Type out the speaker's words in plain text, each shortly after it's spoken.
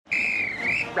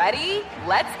Ready?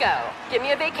 Let's go. Give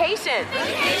me a vacation.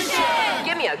 Vacation!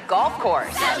 Give me a golf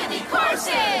course. 70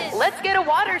 courses! Let's get a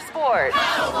water sport.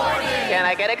 Paddleboarding! Can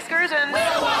I get excursions?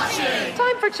 Whale watching!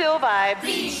 Time for chill vibes.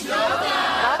 Beach yoga!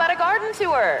 How about a garden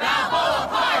tour? Balboa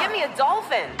Park! Give me a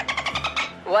dolphin.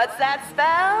 What's that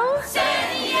spell?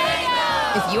 San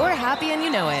Diego! If you're happy and you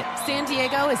know it, San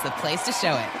Diego is the place to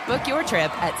show it. Book your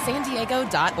trip at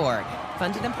sandiego.org.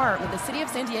 Funded in part with the City of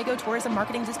San Diego Tourism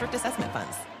Marketing District Assessment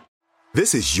Funds.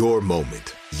 This is your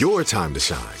moment, your time to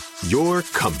shine, your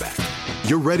comeback.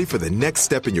 You're ready for the next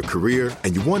step in your career,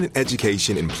 and you want an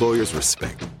education employers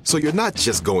respect. So you're not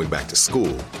just going back to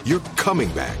school, you're coming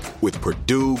back with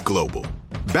Purdue Global.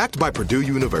 Backed by Purdue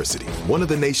University, one of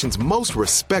the nation's most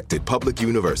respected public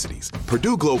universities,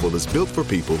 Purdue Global is built for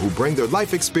people who bring their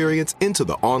life experience into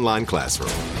the online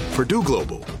classroom. Purdue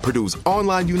Global, Purdue's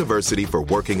online university for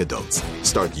working adults.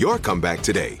 Start your comeback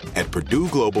today at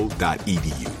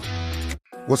purdueglobal.edu.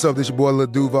 What's up? This your boy Lil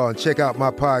Duval, and check out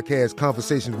my podcast,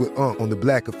 Conversations with Unc, on the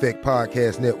Black Effect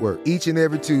Podcast Network. Each and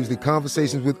every Tuesday,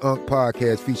 Conversations with Unc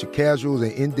podcast feature casuals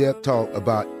and in-depth talk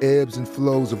about ebbs and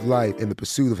flows of life and the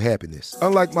pursuit of happiness.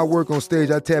 Unlike my work on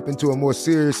stage, I tap into a more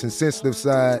serious and sensitive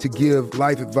side to give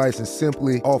life advice and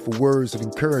simply offer words of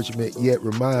encouragement, yet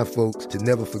remind folks to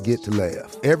never forget to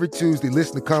laugh. Every Tuesday,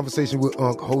 listen to Conversations with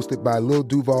Unc, hosted by Lil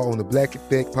Duval on the Black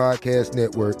Effect Podcast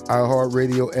Network,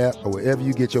 iHeartRadio app, or wherever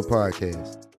you get your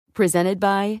podcasts. Presented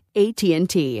by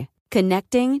AT&T.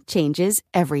 Connecting changes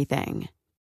everything.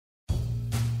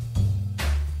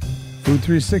 Food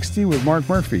 360 with Mark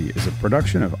Murphy is a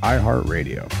production of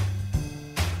iHeartRadio.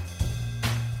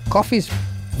 Coffee is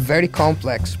very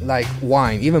complex, like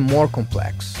wine, even more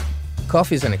complex.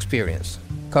 Coffee is an experience.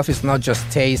 Coffee is not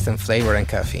just taste and flavor and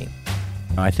caffeine.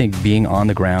 I think being on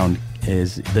the ground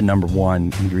is the number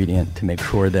one ingredient to make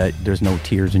sure that there's no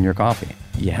tears in your coffee.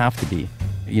 You have to be.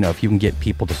 You know, if you can get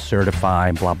people to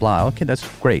certify, blah, blah, okay, that's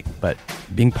great. But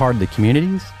being part of the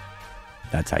communities,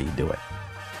 that's how you do it.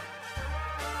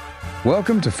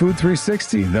 Welcome to Food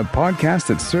 360, the podcast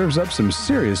that serves up some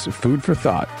serious food for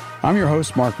thought. I'm your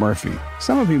host, Mark Murphy.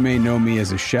 Some of you may know me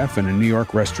as a chef and a New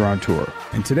York restaurateur.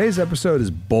 And today's episode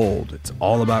is bold. It's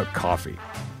all about coffee.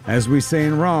 As we say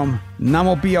in Rome,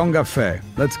 namo pi un caffè.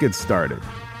 Let's get started.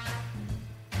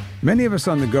 Many of us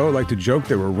on the go like to joke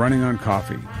that we're running on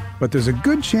coffee. But there's a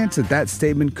good chance that that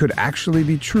statement could actually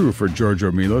be true for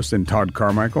Giorgio Milos and Todd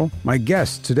Carmichael, my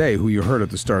guests today who you heard at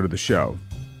the start of the show.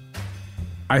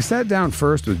 I sat down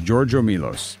first with Giorgio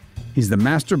Milos. He's the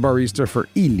master barista for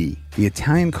Illy, the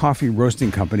Italian coffee roasting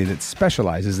company that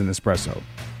specializes in espresso.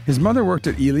 His mother worked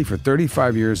at Illy for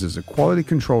 35 years as a quality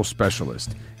control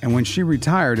specialist, and when she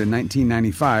retired in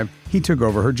 1995, he took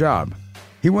over her job.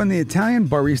 He won the Italian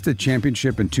Barista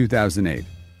Championship in 2008.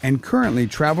 And currently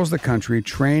travels the country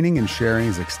training and sharing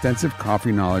his extensive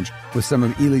coffee knowledge with some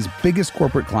of Illy's biggest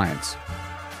corporate clients.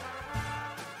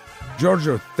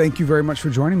 Giorgio, thank you very much for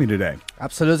joining me today.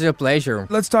 Absolutely a pleasure.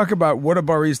 Let's talk about what a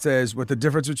barista is, what the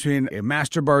difference between a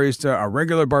master barista, a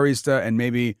regular barista, and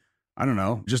maybe, I don't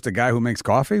know, just a guy who makes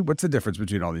coffee? What's the difference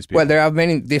between all these people? Well, there are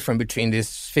many different between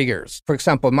these figures. For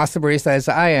example, master barista, as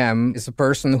I am, is a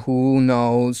person who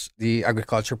knows the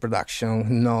agriculture production,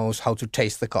 who knows how to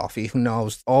taste the coffee, who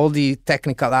knows all the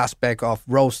technical aspect of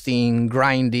roasting,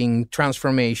 grinding,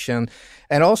 transformation.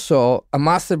 And also, a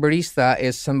master barista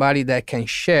is somebody that can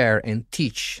share and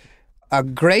teach. A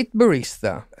great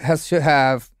barista has to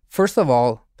have, first of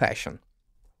all, passion.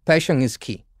 Passion is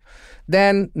key.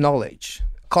 Then knowledge.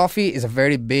 Coffee is a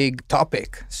very big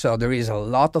topic, so there is a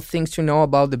lot of things to know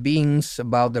about the beans,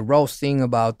 about the roasting,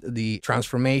 about the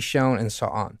transformation, and so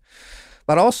on.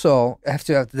 But also, you have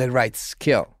to have the right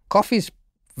skill. Coffee is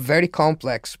very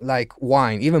complex, like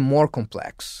wine, even more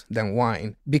complex than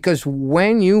wine, because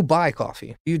when you buy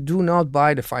coffee, you do not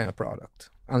buy the final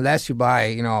product, unless you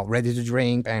buy, ready to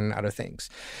drink and other things.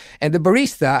 And the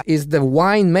barista is the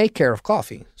wine maker of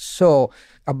coffee. So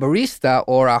a barista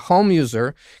or a home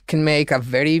user can make a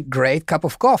very great cup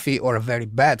of coffee or a very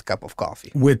bad cup of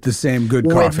coffee. With the same good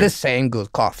coffee. With the same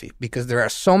good coffee. Because there are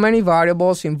so many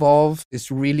variables involved. It's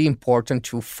really important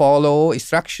to follow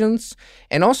instructions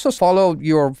and also follow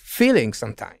your feelings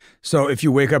sometimes. So if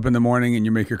you wake up in the morning and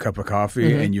you make your cup of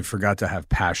coffee and you forgot to have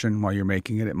passion while you're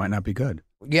making it, it might not be good.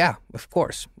 Yeah, of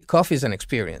course. Coffee is an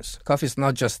experience. Coffee is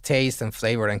not just taste and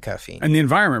flavor and caffeine. And the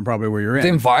environment probably where you're in. The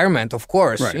environment, of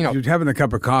course. Right. If you're having a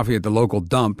cup of coffee at the local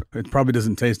dump, it probably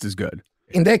doesn't taste as good.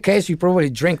 In that case, you probably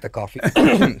drink the coffee.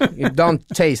 You don't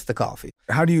taste the coffee.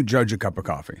 How do you judge a cup of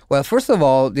coffee? Well, first of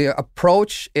all, the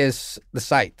approach is the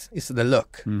sight, is the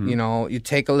look. Mm-hmm. You know, you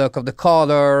take a look of the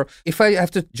color. If I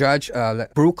have to judge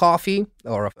brew coffee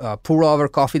or a pour-over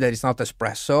coffee that is not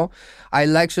espresso, I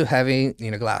like to have it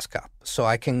in a glass cup so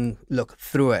I can look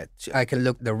through it. I can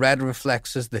look the red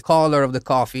reflexes, the color of the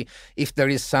coffee, if there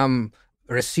is some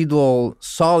residual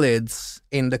solids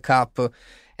in the cup.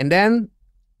 And then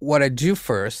what I do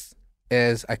first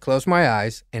is I close my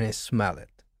eyes and I smell it,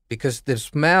 because the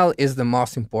smell is the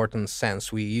most important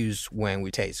sense we use when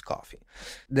we taste coffee.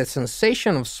 The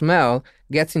sensation of smell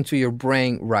gets into your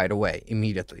brain right away,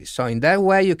 immediately. So in that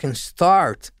way, you can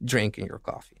start drinking your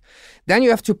coffee. Then you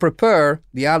have to prepare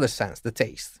the other sense, the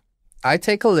taste. I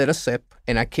take a little sip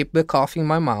and I keep the coffee in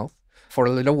my mouth for a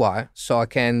little while so I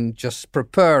can just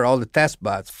prepare all the taste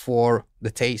buds for the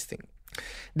tasting.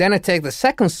 Then I take the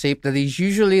second sip, that is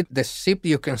usually the sip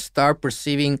you can start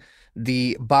perceiving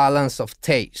the balance of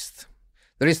taste.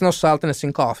 There is no saltiness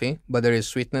in coffee, but there is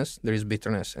sweetness, there is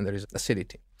bitterness, and there is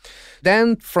acidity.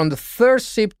 Then from the third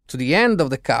sip to the end of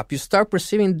the cup, you start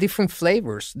perceiving different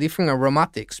flavors, different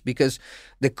aromatics, because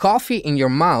the coffee in your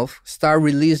mouth start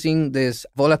releasing these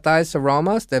volatile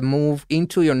aromas that move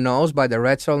into your nose by the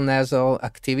retronasal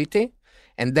activity.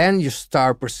 And then you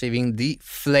start perceiving the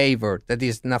flavor that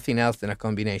is nothing else than a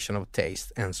combination of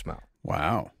taste and smell.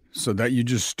 Wow. So that you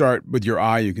just start with your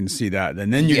eye, you can see that.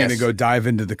 And then you're Yes. going to go dive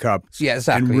into the cup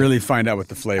Exactly. and really find out what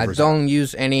the I flavors are. don't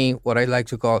use any, what I like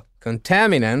to call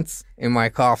contaminants in my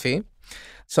coffee.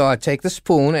 So I take the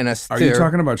spoon and I stir. Are you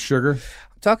talking about sugar?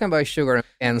 Talking about sugar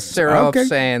and syrups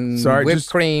Okay. and Sorry, whipped just-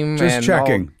 cream. just and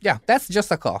checking. Yeah, that's just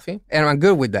a coffee. And I'm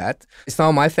good with that. It's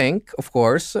not my thing, of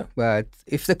course. But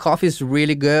if the coffee is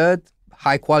really good,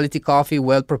 high quality coffee,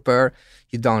 well prepared,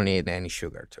 you don't need any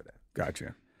sugar to that.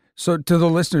 Gotcha. So to the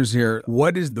listeners here,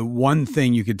 what is the one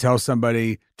thing you could tell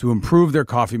somebody to improve their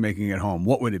coffee making at home?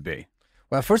 What would it be?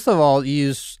 Well, first of all,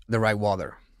 use the right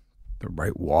water. The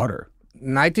right water.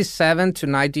 97 to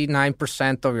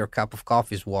 99% of your cup of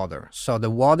coffee is water. So the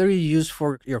water you use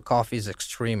for your coffee is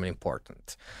extremely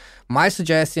important. My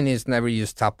suggestion is never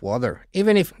use tap water,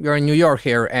 even if you're in New York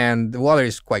here and the water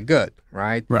is quite good,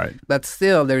 right? Right. But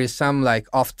still, there is some like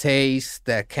off taste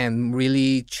that can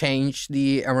really change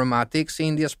the aromatics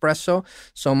in the espresso.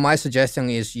 So my suggestion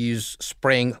is use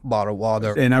spring bottled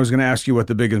water. And I was going to ask you what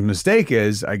the biggest mistake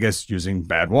is. I guess using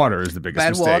bad water is the biggest Bad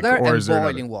mistake. water and is there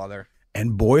boiling another? water.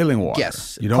 And boiling water.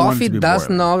 Yes, You don't want it coffee to be does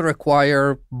boiling. not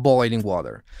require boiling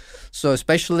water. So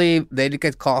especially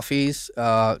delicate coffees,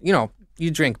 you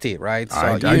drink tea, right? So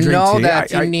I you drink know tea.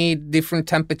 that I- you need different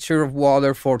temperature of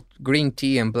water for green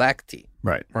tea and black tea,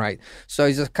 Right. right? So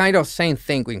it's a kind of same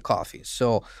thing with coffee.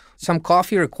 So some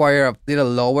coffee require a little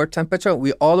lower temperature.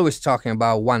 We're always talking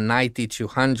about 190 to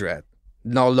 100,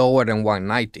 no lower than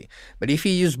 190. But if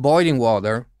you use boiling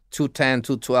water, 210,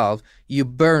 212, you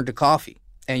burn the coffee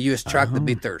and you extract the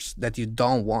bitters that you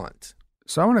don't want.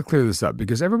 So I want to clear this up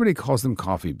because everybody calls them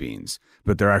coffee beans,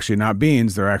 but they're actually not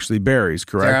beans. They're actually berries,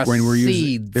 correct? They're Using,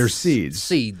 seeds. they're seeds.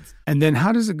 Seeds. And then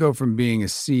how does it go from being a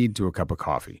seed to a cup of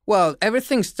coffee? Well,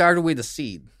 everything started with a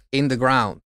seed in the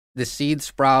ground. The seed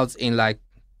sprouts in like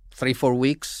 3-4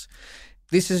 weeks.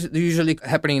 This is usually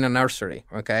happening in a nursery,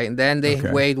 okay? And then they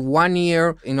wait 1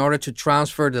 year in order to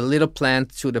transfer the little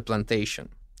plant to the plantation.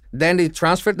 Then they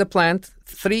transferred the plant.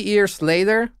 3 years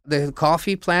later, the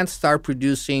coffee plants start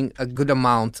producing a good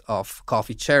amount of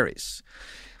coffee cherries.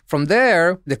 From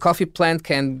there, the coffee plant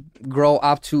can grow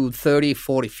up to 30,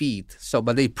 40 feet.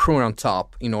 But they prune on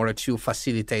top in order to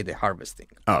facilitate the harvesting.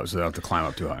 Oh, so they don't have to climb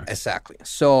up too high. Exactly.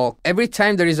 So every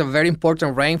time there is a very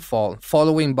important rainfall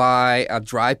following by a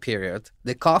dry period,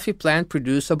 the coffee plant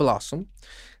produces a blossom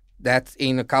that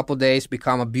in a couple of days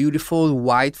become a beautiful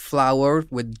white flower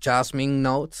with jasmine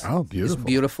notes. Oh, beautiful. It's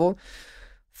beautiful.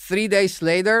 3 days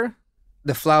later,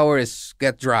 the flowers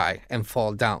get dry and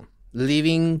fall down,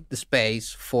 leaving the space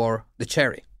for the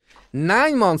cherry.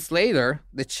 9 months later,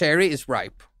 the cherry is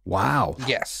ripe. Wow.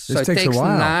 Yes. This So it takes a takes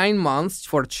while. 9 months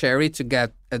for cherry to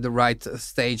get at the right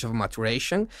stage of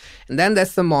maturation. And then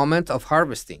that's the moment of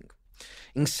harvesting.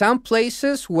 In some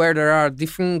places where there are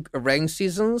different rain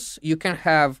seasons, you can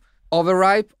have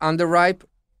overripe, underripe,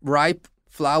 ripe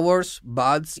flowers,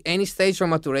 buds, any stage of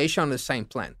maturation on the same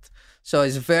plant. So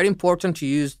it's very important to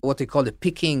use what they call the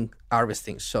picking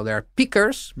harvesting. So there are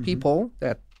pickers, people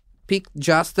that pick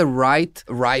just the right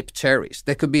ripe cherries.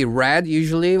 They could be red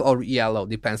usually or yellow,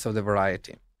 depends on the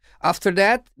variety. After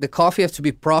that, the coffee has to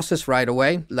be processed right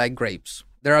away, like grapes.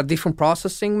 There are different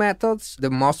processing methods. The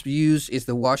most used is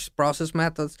the wash process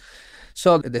methods.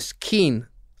 So the skin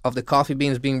of the coffee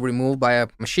beans being removed by a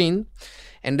machine.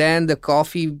 And then the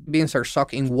coffee beans are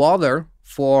soaked in water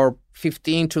for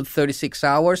 15 to 36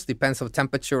 hours, depends on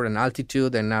temperature and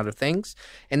altitude and other things.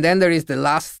 And then there is the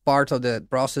last part of the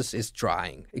process is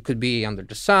drying. It could be under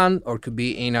the sun or it could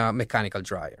be in a mechanical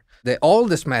dryer. The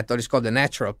oldest method is called the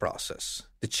natural process.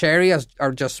 The cherries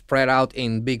are just spread out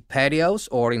in big patios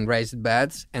or in raised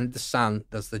beds, and the sun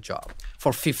does the job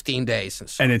for 15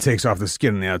 days. And it takes off the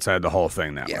skin on the outside, the whole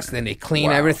thing that way. Yes, then they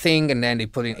clean everything, and then they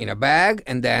put it in a bag,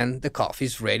 and then the coffee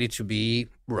is ready to be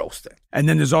roasted. And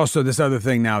then there's also this other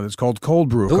thing now that's called cold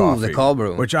brew coffee. The cold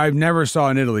brew. Which I never saw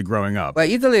in Italy growing up. But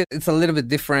Italy, it's a little bit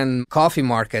different coffee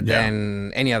market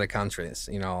than any other countries.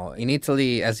 You know, in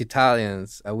Italy, as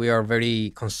Italians, we are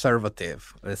very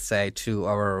conservative, let's say, to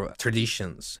our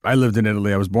traditions. I lived in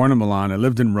Italy. I was born in Milan. I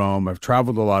lived in Rome. I've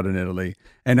traveled a lot in Italy.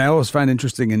 And I always find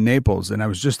interesting in Naples, and I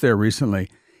was just there recently,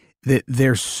 that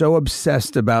they're so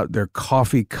obsessed about their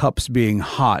coffee cups being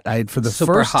hot. I, for the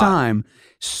first time,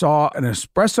 saw an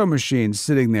espresso machine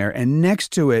sitting there, and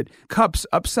next to it, cups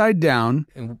upside down,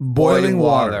 boiling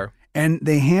water. And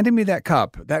they handed me that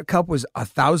cup. That cup was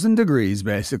 1,000 degrees,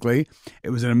 basically. It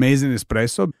was an amazing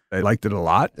espresso. I liked it a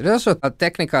lot. There's also a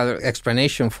technical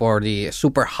explanation for the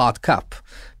super hot cup.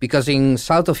 Because in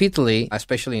south of Italy,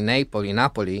 especially in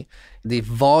Napoli, the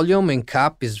volume in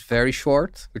cup is very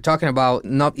short. We're talking about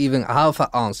not even half an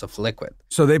ounce of liquid.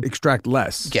 So they extract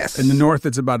less. Yes. In the north,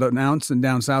 it's about an ounce, and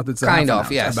down south, it's kind half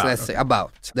an of, ounce. yes. Let's say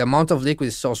about. The amount of liquid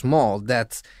is so small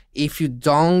that if you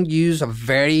don't use a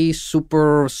very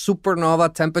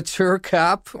supernova temperature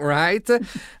cup, right,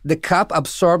 the cup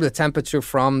absorbs the temperature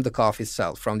from the coffee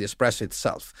itself, from the espresso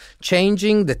itself,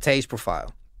 changing the taste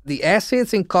profile. The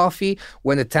acids in coffee,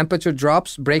 when the temperature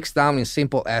drops, breaks down in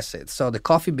simple acids. So the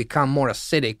coffee becomes more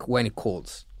acidic when it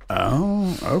cools.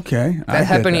 Oh, okay. That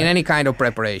happens in any kind of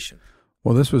preparation.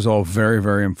 Well, this was all very,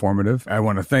 very informative. I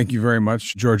want to thank you very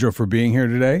much, Giorgio, for being here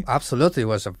today. Absolutely. It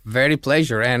was a very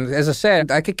pleasure. And as I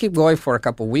said, I could keep going for a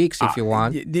couple of weeks if you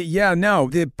want. No,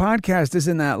 the podcast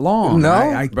isn't that long.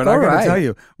 No, but I got to tell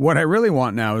you, what I really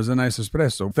want now is a nice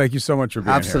espresso. Thank you so much for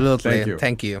being Absolutely. here.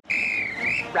 Thank you.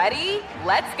 Ready?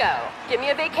 Let's go. Give me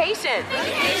a vacation.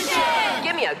 Vacation!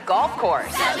 Give me a golf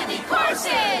course. 70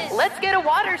 courses! Let's get a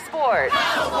water sport.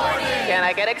 Paddleboarding! Can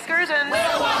I get excursions?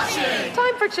 Whale watching!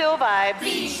 Time for chill vibes.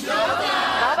 Beach yoga!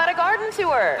 How about a garden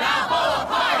tour? Balboa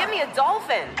Park! Give me a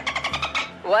dolphin.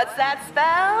 What's that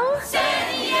spell?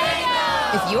 San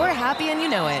Diego! If you're happy and you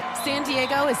know it, San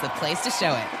Diego is the place to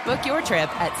show it. Book your trip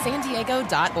at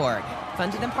sandiego.org.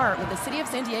 Funded in part with the City of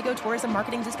San Diego Tourism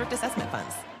Marketing District Assessment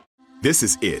Funds. This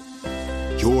is it.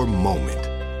 Your moment.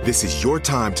 This is your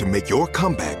time to make your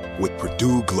comeback with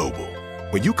Purdue Global.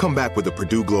 When you come back with a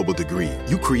Purdue Global degree,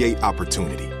 you create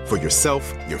opportunity for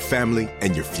yourself, your family,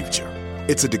 and your future.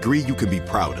 It's a degree you can be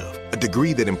proud of, a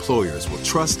degree that employers will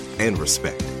trust and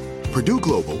respect. Purdue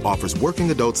Global offers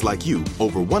working adults like you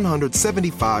over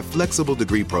 175 flexible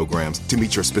degree programs to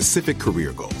meet your specific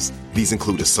career goals. These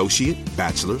include associate,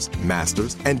 bachelor's,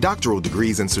 master's, and doctoral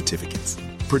degrees and certificates.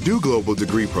 Purdue Global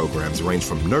degree programs range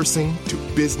from nursing to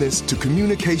business to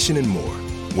communication and more.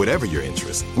 Whatever your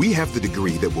interest, we have the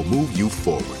degree that will move you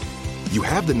forward. You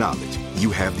have the knowledge, you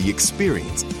have the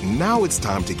experience. Now it's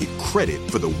time to get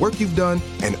credit for the work you've done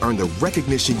and earn the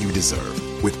recognition you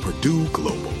deserve with Purdue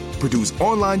Global, Purdue's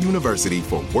online university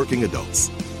for working adults.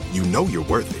 You know you're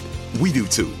worth it. We do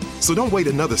too. So don't wait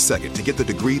another second to get the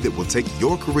degree that will take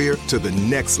your career to the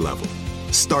next level.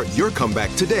 Start your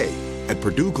comeback today at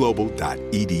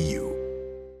purdueglobal.edu.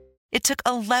 It took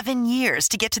 11 years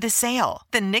to get to this sale.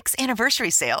 The Knix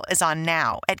Anniversary Sale is on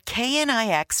now at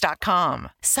knix.com.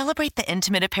 Celebrate the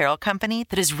intimate apparel company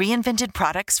that has reinvented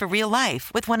products for real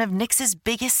life with one of Knix's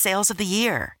biggest sales of the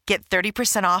year. Get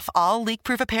 30% off all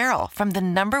leak-proof apparel from the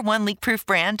 #1 leak-proof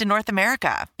brand in North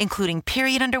America, including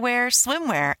period underwear,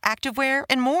 swimwear, activewear,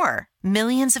 and more.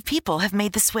 Millions of people have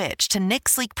made the switch to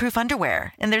Knix leak-proof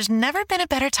underwear, and there's never been a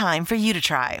better time for you to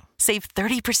try. Save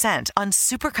 30% on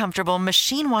super comfortable,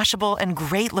 machine-washable, and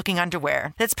great-looking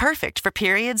underwear that's perfect for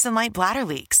periods and light bladder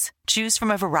leaks. Choose from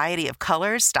a variety of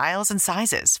colors, styles, and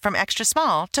sizes, from extra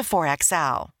small to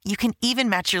 4XL. You can even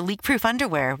match your leak-proof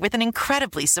underwear with an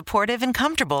incredibly supportive and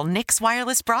comfortable Knix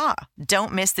wireless bra.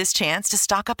 Don't miss this chance to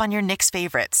stock up on your Knix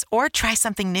favorites or try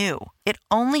something new. It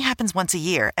only happens once a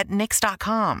year at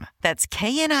Knix.com. That's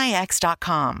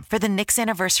KNIX.com for the Knix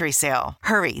Anniversary Sale.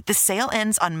 Hurry, the sale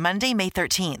ends on Monday, May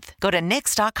 13th. Go to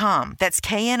Knix.com. That's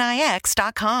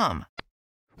KNIX.com.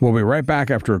 We'll be right back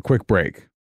after a quick break.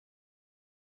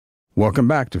 Welcome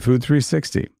back to Food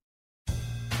 360.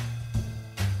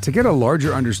 To get a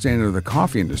larger understanding of the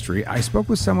coffee industry, I spoke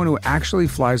with someone who actually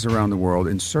flies around the world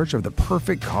in search of the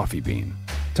perfect coffee bean.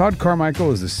 Todd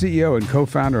Carmichael is the CEO and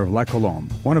co-founder of La Colombe,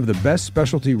 one of the best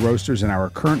specialty roasters in our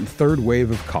current third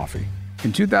wave of coffee.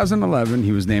 In 2011,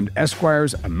 he was named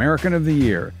Esquire's American of the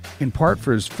Year, in part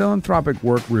for his philanthropic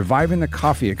work reviving the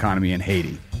coffee economy in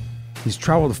Haiti. He's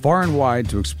traveled far and wide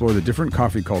to explore the different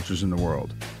coffee cultures in the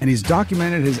world, and he's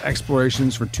documented his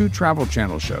explorations for 2 Travel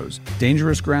Channel shows,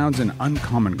 Dangerous Grounds and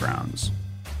Uncommon Grounds.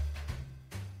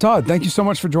 Todd, thank you so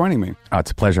much for joining me. Oh,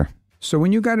 it's a pleasure. So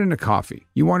when you got into coffee,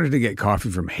 you wanted to get coffee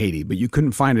from Haiti, but you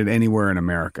couldn't find it anywhere in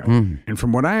America. And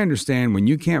from what I understand, when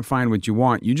you can't find what you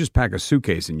want, you just pack a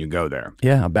suitcase and you go there.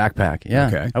 Yeah, a backpack. Yeah.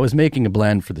 Okay. I was making a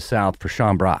blend for the South for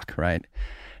Sean Brock, right?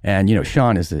 And,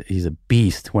 Sean he's a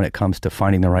beast when it comes to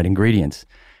finding the right ingredients.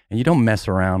 And you don't mess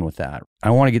around with that. I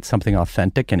want to get something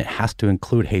authentic, and it has to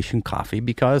include Haitian coffee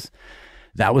because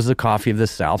that was the coffee of the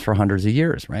South for hundreds of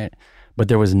years, right? But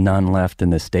there was none left in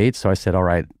the States. So I said, all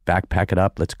right, backpack it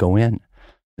up. Let's go in.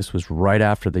 This was right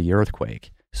after the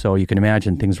earthquake. So you can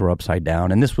imagine things were upside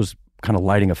down. And this was kind of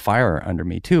lighting a fire under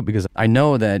me too, because I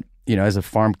know that, as a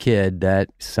farm kid, that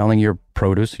selling your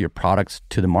produce, your products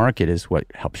to the market is what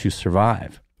helps you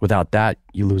survive. Without that,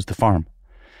 you lose the farm.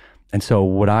 And so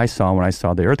what I saw when I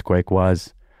saw the earthquake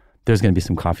was there's going to be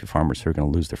some coffee farmers who are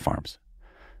going to lose their farms.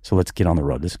 So let's get on the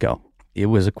road. Let's go. It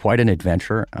was quite an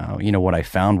adventure. What I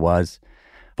found was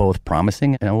both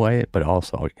promising in a way, but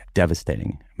also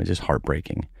devastating, just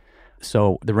heartbreaking.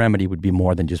 So the remedy would be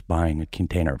more than just buying a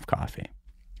container of coffee.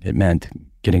 It meant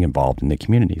getting involved in the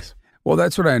communities. Well,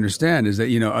 that's what I understand is that,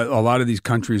 a lot of these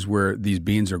countries where these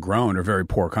beans are grown are very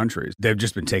poor countries. They've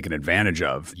just been taken advantage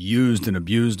of, used and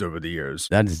abused over the years.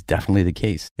 That is definitely the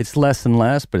case. It's less and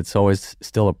less, but it's always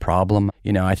still a problem.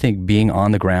 I think being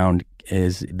on the ground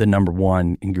is the number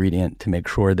one ingredient to make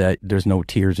sure that there's no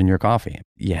tears in your coffee.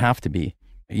 You have to be.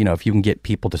 If you can get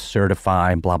people to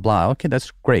certify and blah, blah, okay,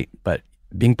 that's great. But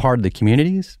being part of the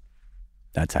communities,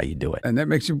 that's how you do it. And that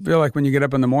makes you feel like when you get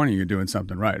up in the morning, you're doing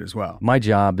something right as well. My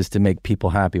job is to make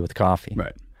people happy with coffee.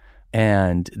 Right.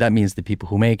 And that means the people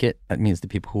who make it, that means the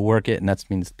people who work it, and that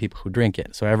means the people who drink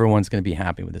it. So everyone's going to be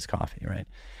happy with this coffee, right?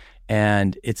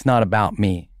 And it's not about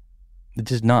me. It's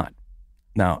just not.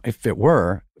 Now, if it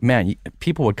were, man,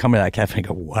 people would come to that cafe and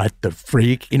go, what the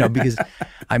freak? Because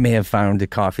I may have found a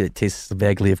coffee that tastes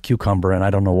vaguely of cucumber and I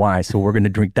don't know why. So we're going to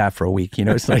drink that for a week.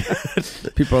 It's like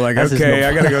people are like, okay,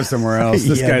 I got to go somewhere else.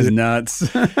 This guy's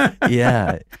nuts.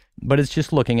 Yeah. But it's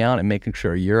just looking out and making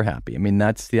sure you're happy.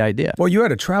 That's the idea. Well, you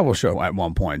had a travel show at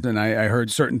one point, and I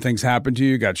heard certain things happened to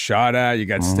you. You got shot at, you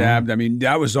got stabbed.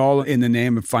 That was all in the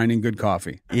name of finding good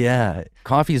coffee. Yeah.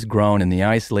 Coffee is grown in the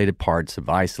isolated parts of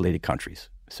isolated countries.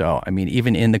 So,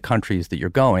 even in the countries that you're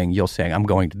going, you'll say, I'm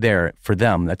going to there. For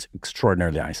them, that's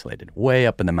extraordinarily isolated, way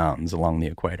up in the mountains along the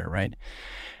equator, right?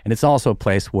 And it's also a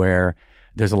place where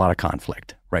there's a lot of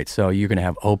conflict, right? So you're going to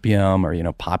have opium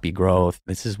or, poppy growth.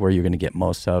 This is where you're going to get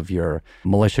most of your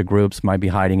militia groups might be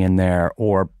hiding in there,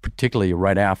 or particularly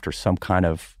right after some kind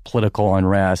of political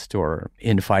unrest or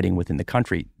infighting within the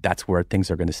country, that's where things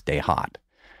are going to stay hot.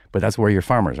 But that's where your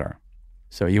farmers are.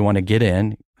 So you want to get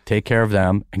in, take care of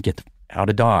them, and get out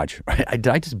of Dodge. Right?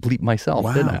 I just bleep myself,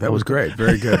 wow, didn't I? That was great.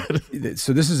 Very good.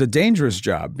 So this is a dangerous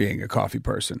job, being a coffee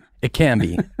person. It can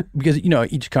be because,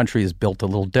 each country is built a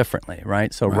little differently,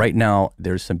 right? So right now,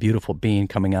 there's some beautiful bean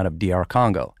coming out of DR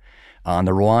Congo on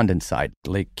the Rwandan side,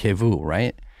 Lake Kivu,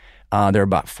 right? There are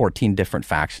about 14 different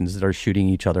factions that are shooting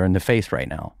each other in the face right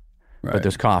now. Right. But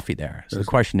there's coffee there. So the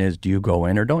question is, do you go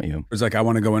in or don't you? It's like, I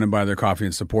want to go in and buy their coffee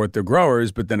and support the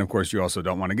growers, but then, of course, you also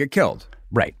don't want to get killed.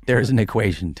 Right. There's an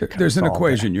equation to There's an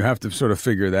equation. That. You have to sort of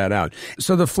figure that out.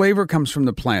 So the flavor comes from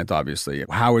the plant, obviously,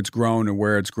 how it's grown and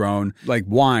where it's grown. Like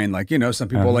wine, some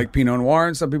people like Pinot Noir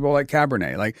and some people like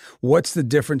Cabernet. Like, what's the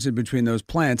difference in between those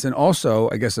plants? And also,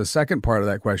 I guess the second part of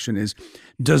that question is,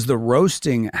 does the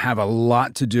roasting have a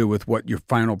lot to do with what your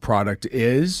final product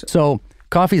is? So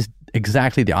coffee is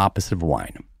exactly the opposite of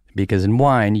wine, because in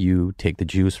wine, you take the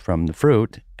juice from the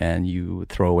fruit and you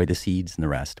throw away the seeds and the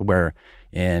rest, where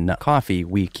in coffee,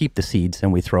 we keep the seeds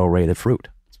and we throw away the fruit.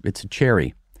 It's a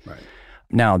cherry. Right.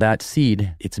 Now, that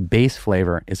seed, its base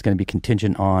flavor is going to be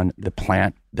contingent on the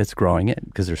plant that's growing it,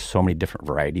 because there's so many different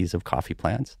varieties of coffee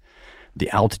plants. The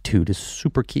altitude is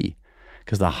super key,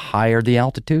 because the higher the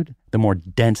altitude, the more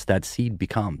dense that seed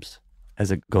becomes. As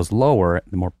it goes lower,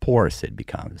 the more porous it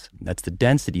becomes. That's the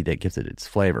density that gives it its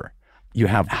flavor. You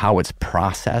have how it's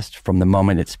processed from the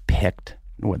moment it's picked,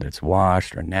 whether it's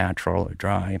washed or natural or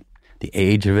dry, the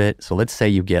age of it. So let's say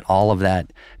you get all of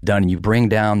that done and you bring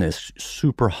down this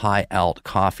super high alt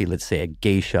coffee, let's say a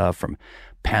geisha from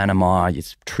Panama,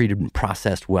 it's treated and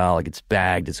processed well, it gets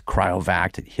bagged, it's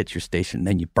cryovac, it hits your station, and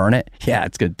then you burn it. Yeah,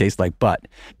 it's going to taste like butt.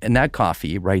 And that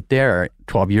coffee right there,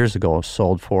 12 years ago,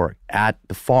 sold for, at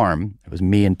the farm, it was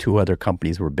me and 2 other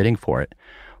companies were bidding for it,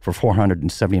 for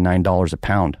 $479 a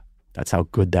pound. That's how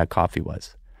good that coffee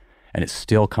was. And it's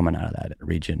still coming out of that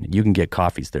region. You can get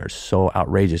coffees that are so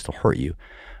outrageous to hurt you,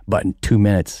 but in 2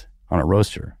 minutes on a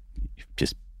roaster, you've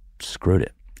just screwed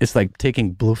it. It's like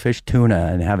taking bluefish tuna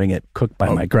and having it cooked by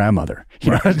my grandmother.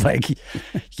 You know, it's like,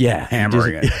 yeah.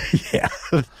 Hammering it.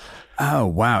 Yeah. Oh,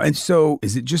 wow. And so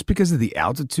is it just because of the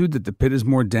altitude that the pit is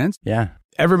more dense? Yeah.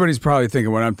 Everybody's probably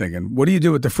thinking what I'm thinking. What do you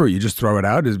do with the fruit? You just throw it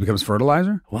out? It becomes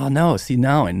fertilizer? Well, no. See,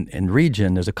 now in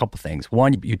region, there's a couple things.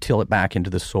 One, you till it back into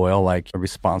the soil like a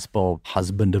responsible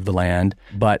husband of the land.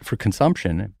 But for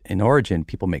consumption, in origin,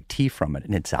 people make tea from it,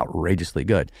 and it's outrageously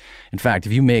good. In fact,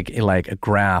 if you make a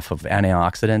graph of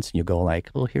antioxidants, and you go like,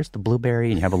 oh, here's the blueberry,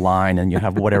 and you have a line, and you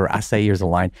have whatever, acai, here's a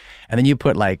line. And then you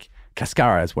put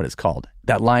cascara is what it's called.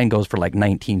 That line goes for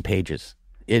 19 pages.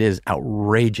 It is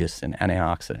outrageous in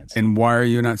antioxidants. And why are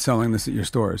you not selling this at your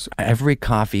stores? Every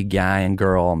coffee guy and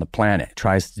girl on the planet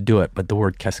tries to do it, but the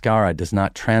word cascara does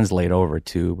not translate over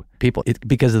to people. It's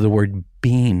because of the word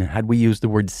bean. Had we used the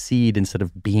word seed instead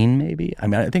of bean, maybe? I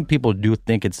mean, I think people do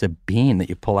think it's a bean that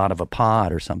you pull out of a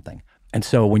pod or something. And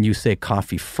so when you say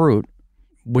coffee fruit,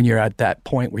 when you're at that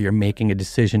point where you're making a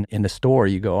decision in the store,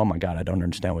 you go, oh my God, I don't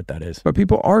understand what that is. But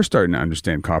people are starting to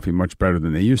understand coffee much better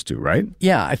than they used to, right?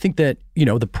 Yeah, I think that,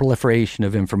 the proliferation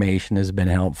of information has been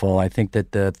helpful. I think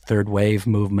that the third wave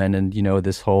movement and,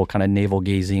 this whole kind of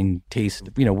navel-gazing taste,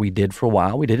 we did for a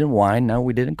while. We did in wine, now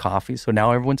we did in coffee. So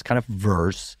now everyone's kind of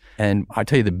verse. And I'll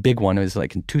tell you, the big one was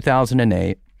in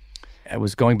 2008. I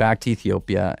was going back to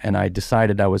Ethiopia, and I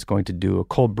decided I was going to do a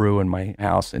cold brew in my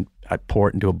house, and I'd pour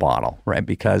it into a bottle, right?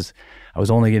 Because I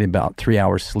was only getting about 3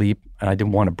 hours sleep, and I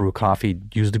didn't want to brew coffee,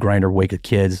 use the grinder, wake the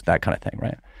kids, that kind of thing,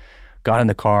 right? Got in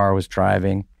the car, was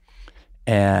driving,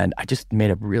 and I just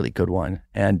made a really good one,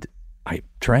 and I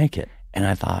drank it, and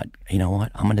I thought, you know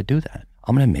what? I'm going to do that.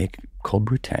 I'm going to make cold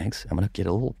brew tanks. I'm going to get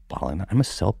a little bottle, and I'm going to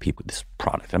sell people this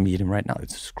product I'm eating right now.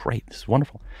 This is great. This is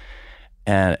wonderful.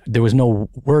 And there was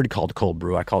no word called cold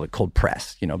brew. I called it cold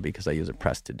press, because I use a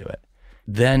press to do it.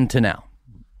 Then to now,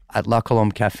 at La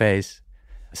Colombe Cafes,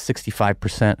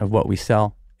 65% of what we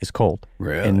sell is cold.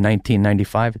 Really? In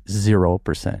 1995,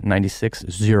 0%. 96,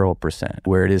 0%.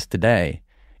 Where it is today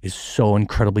is so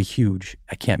incredibly huge,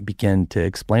 I can't begin to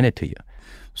explain it to you.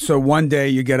 So one day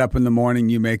you get up in the morning,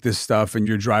 you make this stuff, and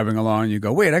you're driving along, and you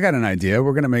go, wait, I got an idea.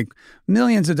 We're going to make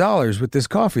millions of dollars with this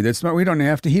coffee. That's not, we don't even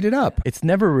have to heat it up. It's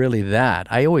never really that.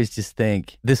 I always just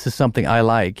think, this is something I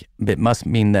like. It must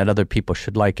mean that other people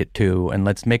should like it too, and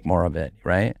let's make more of it,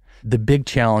 right? The big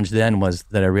challenge then was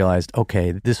that I realized,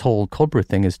 okay, this whole cold brew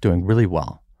thing is doing really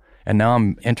well. And now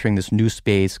I'm entering this new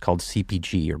space called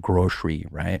CPG or grocery,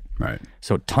 right? Right.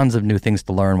 So tons of new things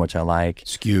to learn, which I like.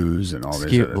 SKUs and all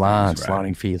this. Blah, and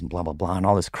slotting fees and blah, blah, blah, and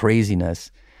all this craziness.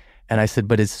 And I said,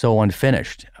 but it's so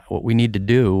unfinished. What we need to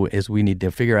do is we need to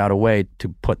figure out a way to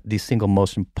put the single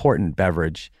most important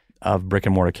beverage of brick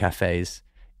and mortar cafes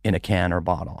in a can or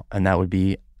bottle. And that would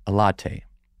be a latte.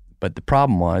 But the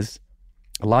problem was,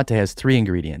 a latte has 3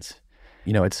 ingredients.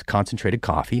 It's concentrated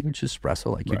coffee, which is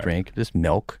espresso, like you drink. There's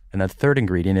milk. And the third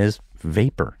ingredient is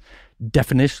vapor.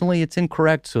 Definitionally, it's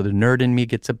incorrect, so the nerd in me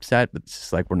gets upset, but it's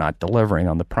just like we're not delivering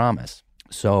on the promise.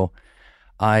 So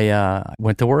I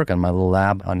went to work on my little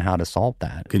lab on how to solve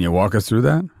that. Can you walk us through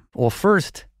that? Well,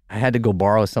 first, I had to go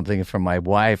borrow something from my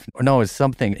wife. No, it's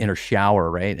something in her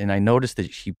shower, right? And I noticed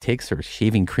that she takes her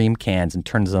shaving cream cans and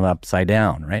turns them upside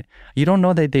down, right? You don't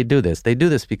know that they do this. They do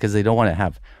this because they don't want to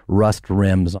have rust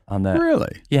rims on the...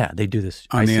 Really? Yeah, they do this.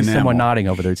 On I the see enamel. Someone nodding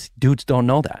over there. Dudes don't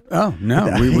know that. Oh,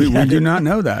 no. We do not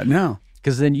know that, no.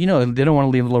 Because then, they don't want to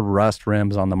leave little rust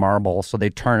rims on the marble, so they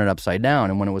turn it upside down.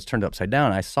 And when it was turned upside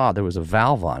down, I saw there was a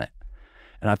valve on it.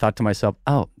 And I thought to myself,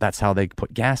 oh, that's how they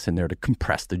put gas in there to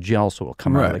compress the gel so it'll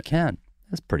come out of the can.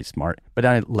 That's pretty smart. But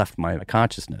I left my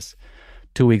consciousness.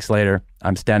 2 weeks later,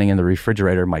 I'm standing in the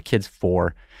refrigerator. My kid's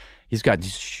 4. He's got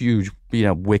this huge,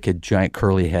 wicked, giant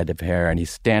curly head of hair, and he's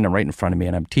standing right in front of me,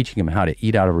 and I'm teaching him how to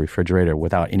eat out of a refrigerator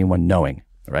without anyone knowing,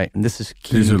 right? And this is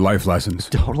key. These are life lessons.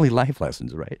 Totally life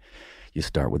lessons, right? You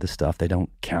start with the stuff they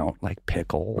don't count, like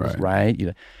pickles, right?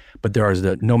 But there's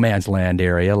the no man's land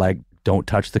area, like don't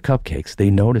touch the cupcakes. They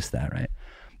notice that, right?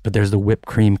 But there's the whipped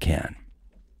cream can.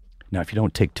 Now, if you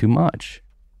don't take too much,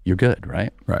 you're good,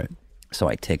 right? Right. So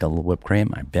I take a little whipped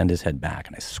cream, I bend his head back,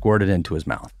 and I squirt it into his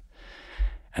mouth.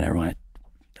 And I went,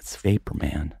 that's vapor,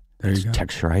 man. There you go.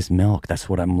 Texturized milk. That's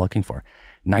what I'm looking for.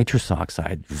 Nitrous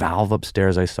oxide, valve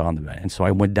upstairs I saw in the bed. And so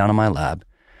I went down to my lab,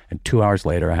 And 2 hours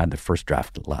later, I had the first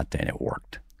draft latte, and it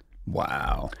worked.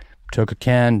 Wow. Took a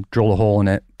can, drilled a hole in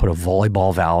it, put a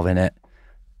volleyball valve in it,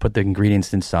 put the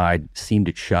ingredients inside, seamed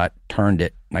it shut, turned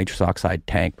it, nitrous oxide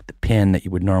tank with the pin that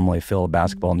you would normally fill a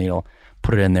basketball needle,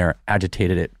 put it in there,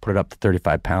 agitated it, put it up to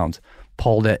 35 pounds,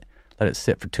 pulled it, let it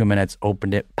sit for 2 minutes,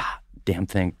 opened it, damn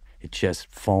thing, it just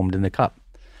foamed in the cup.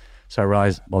 So I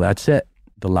realized, well, that's it.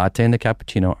 The latte and the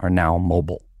cappuccino are now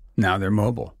mobile. Now they're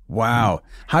mobile. Wow.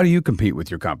 How do you compete with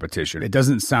your competition? It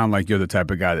doesn't sound like you're the type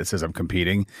of guy that says I'm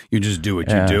competing. You just do what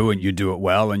you do, and you do it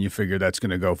well, and you figure that's going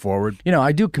to go forward. You know,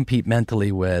 I do compete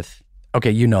mentally with,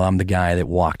 okay, you know I'm the guy that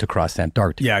walked across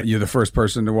Antarctica. Yeah, you're the first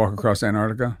person to walk across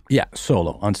Antarctica? Yeah,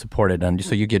 solo, unsupported. And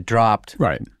so you get dropped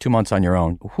 2 months on your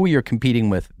own. Who you're competing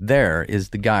with there is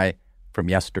the guy from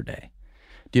yesterday.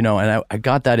 You know, and I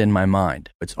got that in my mind.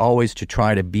 It's always to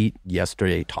try to beat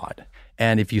yesterday Todd.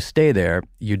 And if you stay there,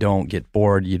 you don't get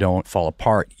bored, you don't fall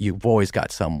apart. You've always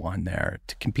got someone there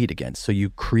to compete against. So you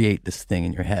create this thing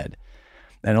in your head.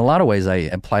 And in a lot of ways, I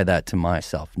apply that to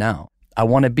myself now. I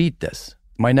want to beat this.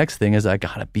 My next thing is I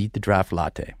got to beat the draft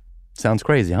latte. Sounds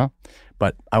crazy, huh?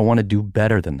 But I want to do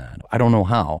better than that. I don't know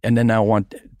how. And then I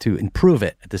want to improve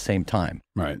it at the same time.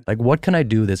 Right. Like, what can I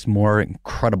do that's more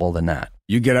incredible than that?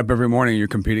 You get up every morning and you're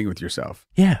competing with yourself.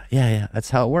 Yeah.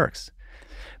 That's how it works.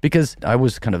 Because I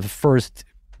was kind of the first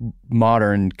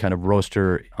modern kind of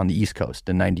roaster on the East Coast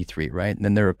in 93, right? And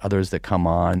then there are others that come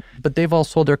on, but they've all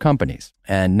sold their companies.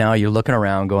 And now you're looking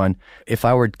around going, if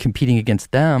I were competing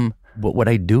against them, what would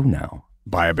I do now?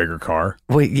 Buy a bigger car?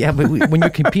 Well, yeah, but when you're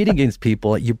competing against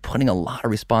people, you're putting a lot of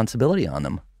responsibility on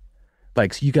them.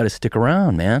 Like, so you got to stick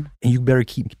around, man. And you better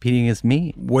keep competing against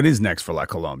me. What is next for La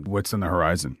Colombe? What's on the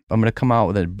horizon? I'm going to come out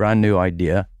with a brand new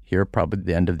idea here, probably at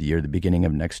the end of the year, the beginning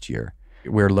of next year.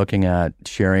 We're looking at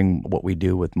sharing what we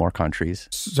do with more countries.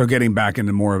 So getting back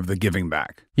into more of the giving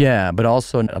back. Yeah, but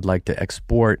also I'd like to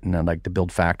export and I'd like to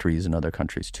build factories in other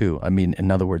countries too. I mean, in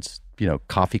other words, you know,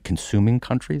 coffee consuming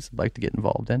countries I'd like to get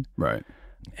involved in. Right.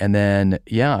 And then,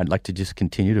 yeah, I'd like to just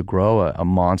continue to grow a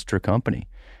monster company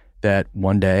that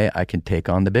one day I can take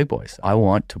on the big boys. I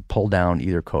want to pull down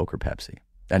either Coke or Pepsi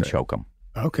and choke them.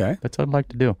 Okay. That's what I'd like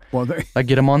to do. Well, like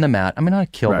get them on the mat. I mean,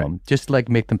 not kill them, just like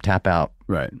make them tap out.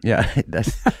 Right. Yeah.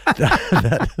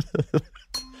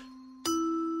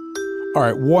 All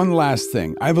right, one last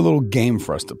thing. I have a little game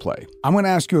for us to play. I'm going to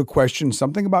ask you a question,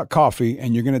 something about coffee,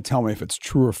 and you're going to tell me if it's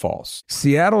true or false.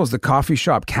 Seattle is the coffee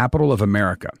shop capital of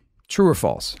America. True or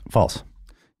false? False.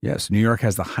 Yes, New York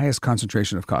has the highest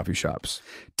concentration of coffee shops.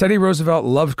 Teddy Roosevelt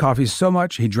loved coffee so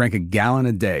much, he drank a gallon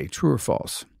a day. True or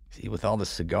false? See, with all the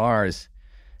cigars,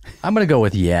 I'm going to go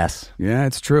with yes. Yeah,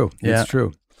 it's true. Yeah. It's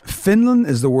true. Finland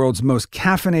is the world's most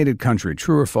caffeinated country.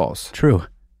 True or false? True.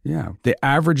 Yeah. The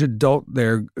average adult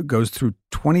there goes through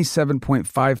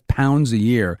 27.5 pounds a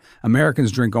year.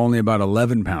 Americans drink only about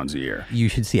 11 pounds a year. You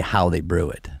should see how they brew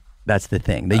it. That's the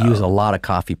thing. They use a lot of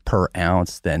coffee per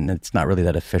ounce, then it's not really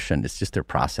that efficient. It's just their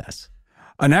process.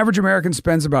 An average American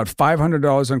spends about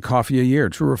 $500 on coffee a year.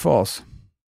 True or false?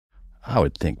 I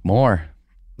would think more.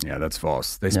 Yeah, that's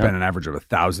false. They spend an average of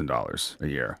 $1,000 a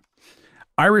year.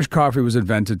 Irish coffee was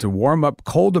invented to warm up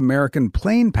cold American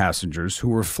plane passengers who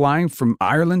were flying from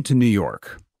Ireland to New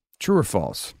York. True or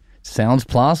false? Sounds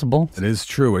plausible. It is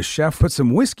true. A chef put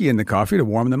some whiskey in the coffee to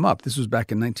warm them up. This was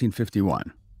back in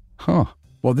 1951. Huh.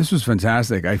 Well, this was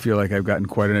fantastic. I feel like I've gotten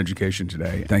quite an education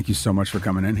today. Thank you so much for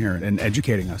coming in here and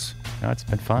educating us. No, it's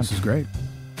been fun. This is great.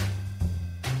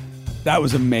 That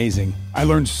was amazing. I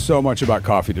learned so much about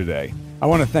coffee today. I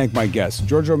want to thank my guests,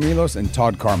 Giorgio Milos and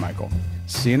Todd Carmichael.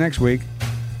 See you next week.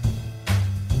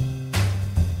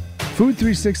 Food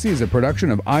 360 is a production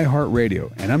of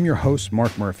iHeartRadio, and I'm your host,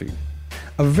 Mark Murphy.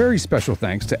 A very special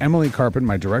thanks to Emily Carpin,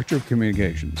 my Director of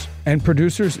Communications, and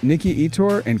producers Nikki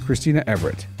Etor and Christina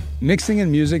Everett. Mixing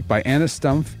and music by Anna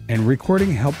Stumpf, and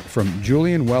recording help from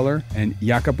Julian Weller and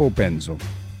Jacopo Benzo.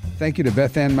 Thank you to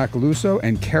Beth Ann Macaluso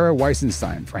and Kara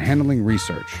Weisenstein for handling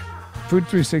research. Food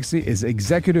 360 is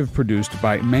executive produced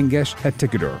by Mengesh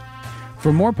Hetikadur.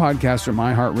 For more podcasts from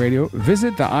iHeartRadio,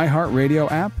 visit the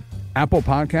iHeartRadio app, Apple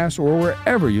Podcasts, or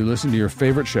wherever you listen to your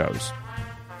favorite shows.